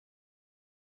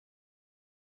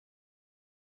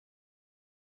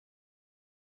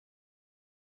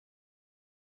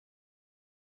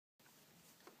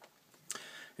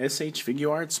SH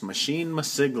Figuarts Machine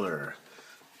Massigler.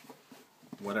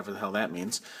 Whatever the hell that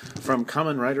means. From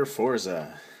Kamen Rider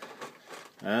Fourze.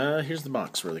 Here's the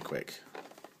box really quick.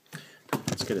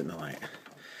 Let's get it in the light.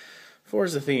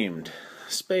 Fourze themed.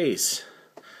 Space.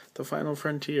 The final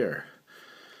frontier.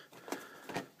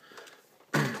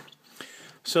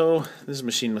 So, this is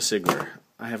Machine Massigler.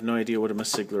 I have no idea what a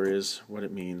Massigler is, what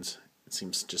it means. It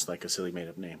seems just like a silly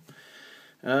made-up name.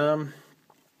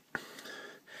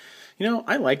 You know,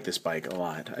 I like this bike a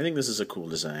lot. I think this is a cool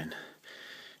design.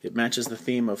 It matches the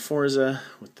theme of Fourze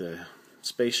with the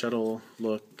space shuttle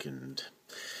look, and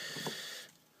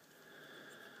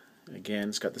again,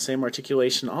 it's got the same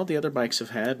articulation all the other bikes have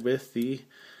had with the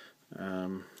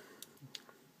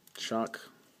shock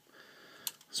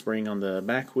spring on the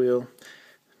back wheel,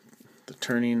 the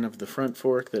turning of the front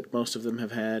fork that most of them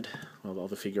have had, well, all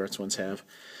the Figuarts ones have.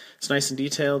 It's nice and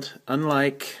detailed,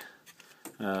 unlike,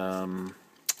 which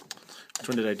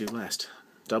one did I do last?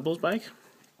 Doubles bike?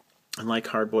 Unlike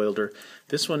Hardboilder,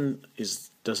 this one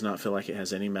does not feel like it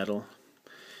has any metal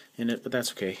in it, but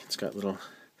that's okay. It's got little,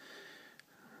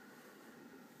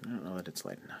 I don't know that it's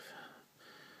light enough.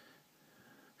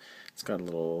 It's got a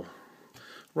little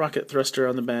rocket thruster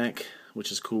on the back,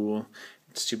 which is cool.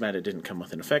 It's too bad it didn't come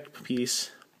with an effect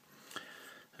piece.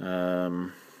 You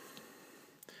can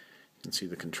see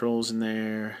the controls in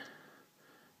there.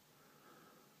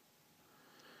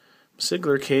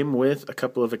 Massigler came with a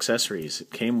couple of accessories.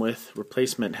 It came with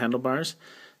replacement handlebars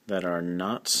that are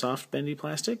not soft bendy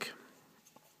plastic.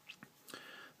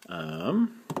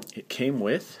 It came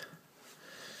with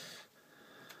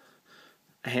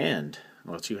a hand.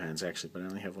 Well, two hands actually, but I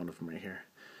only have one of them right here.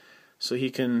 So he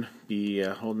can be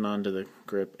holding on to the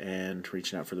grip and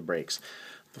reaching out for the brakes.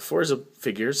 The Fourze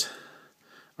figures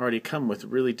already come with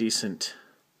really decent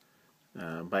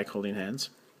bike holding hands,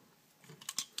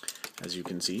 as you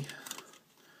can see.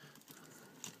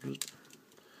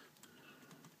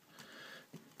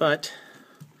 But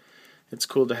it's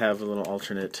cool to have a little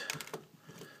alternate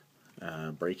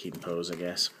braking pose, I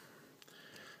guess.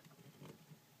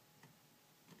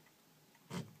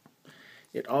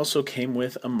 It also came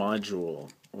with a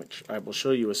module, which I will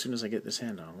show you as soon as I get this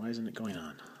hand on. Why isn't it going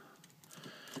on?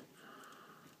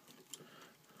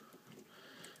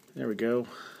 There we go.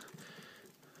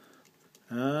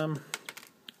 Oh,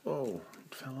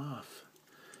 it fell off.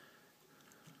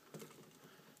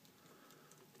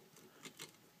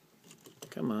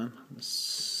 Come on.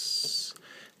 This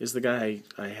is the guy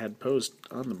I had posed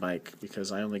on the bike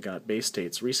because I only got base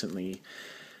states recently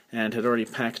and had already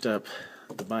packed up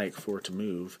the bike for it to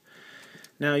move.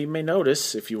 Now you may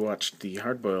notice, if you watched the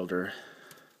Hardboilder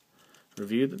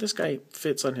review, that this guy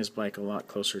fits on his bike a lot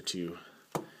closer to,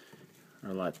 or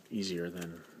a lot easier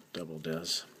than Double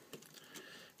does.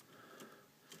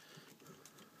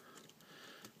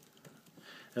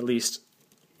 At least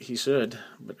he should,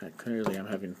 but clearly I'm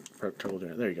having trouble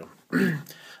doing it. There you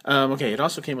go. Okay, it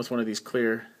also came with one of these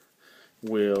clear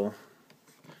wheel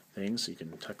things, so you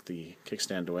can tuck the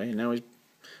kickstand away, and now he's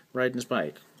riding his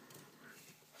bike.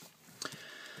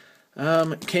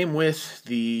 It came with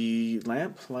the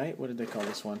light, what did they call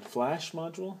this one? Flash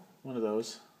module? One of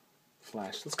those.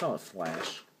 Flash, let's call it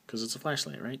flash, because it's a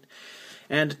flashlight, right?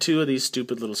 And two of these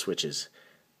stupid little switches.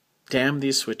 Damn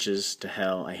these switches to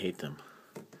hell, I hate them.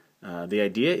 The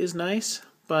idea is nice,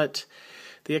 but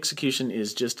the execution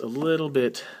is just a little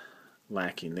bit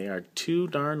lacking. They are too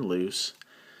darn loose,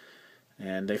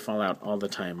 and they fall out all the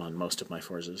time on most of my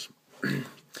Forzes.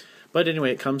 But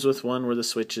anyway, it comes with one where the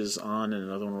switch is on and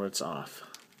another one where it's off.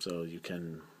 So you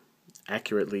can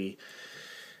accurately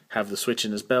have the switch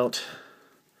in his belt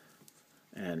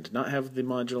and not have the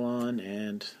module on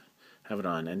and have it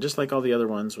on. And just like all the other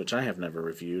ones, which I have never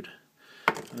reviewed,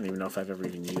 I don't even know if I've ever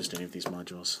even used any of these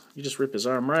modules. You just rip his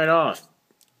arm right off.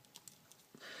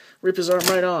 Rip his arm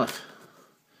right off.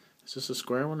 Is this a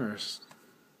square one or a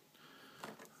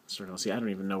circle? See, I don't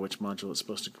even know which module it's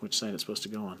supposed to, which side it's supposed to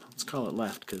go on. Let's call it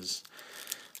left, because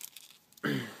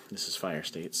this is fire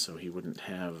states, so he wouldn't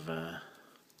have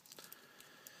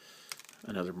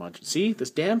another module. See,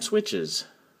 this damn switches.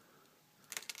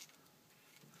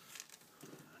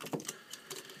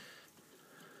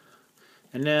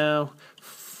 And now,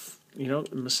 you know,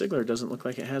 Massigler doesn't look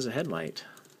like it has a headlight.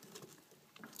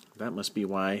 That must be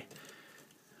why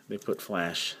they put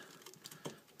flash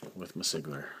with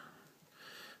Massigler.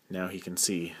 Now he can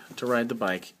see to ride the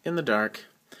bike in the dark.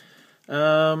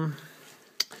 I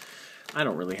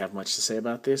don't really have much to say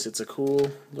about this. It's a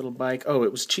cool little bike. Oh,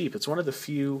 it was cheap. It's one of the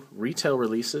few retail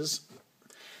releases,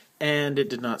 and it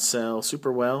did not sell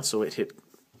super well, so it hit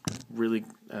really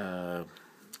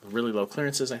low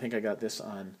clearances. I think I got this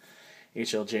on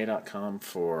HLJ.com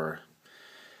for,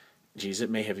 geez, it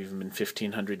may have even been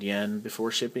 1,500 yen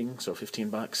before shipping, so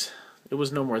 $15. It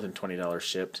was no more than $20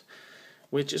 shipped,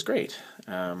 which is great.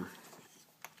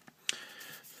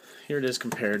 Here it is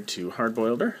compared to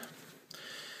Hardboilder,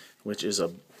 which is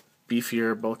a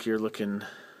beefier, bulkier looking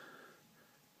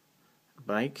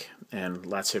bike and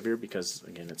lots heavier because,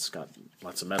 again, it's got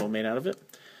lots of metal made out of it,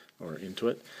 or into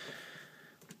it.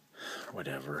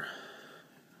 Whatever.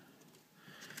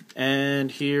 And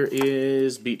here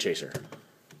is Beat Chaser,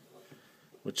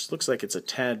 which looks like it's a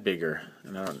tad bigger,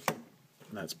 and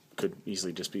that could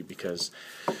easily just be because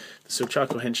the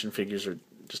Sochako Henshin figures are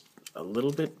just a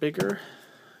little bit bigger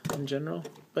in general,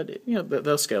 but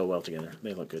they'll scale well together.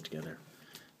 They look good together.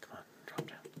 Come on, drop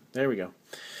down. There we go.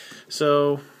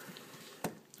 So,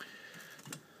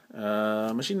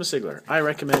 Machine Massigler. I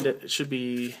recommend it. It should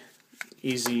be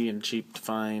easy and cheap to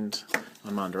find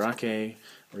on Mandarake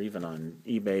or even on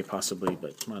eBay possibly,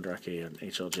 but Mandarake and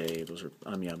HLJ, those are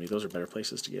Amiyami, those are better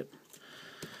places to get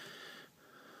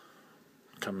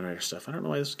Kamen Rider stuff. I don't know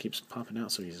why this keeps popping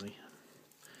out so easily.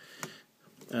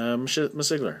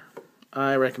 Massigler.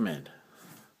 I recommend.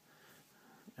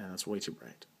 And that's way too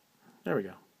bright. There we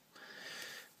go.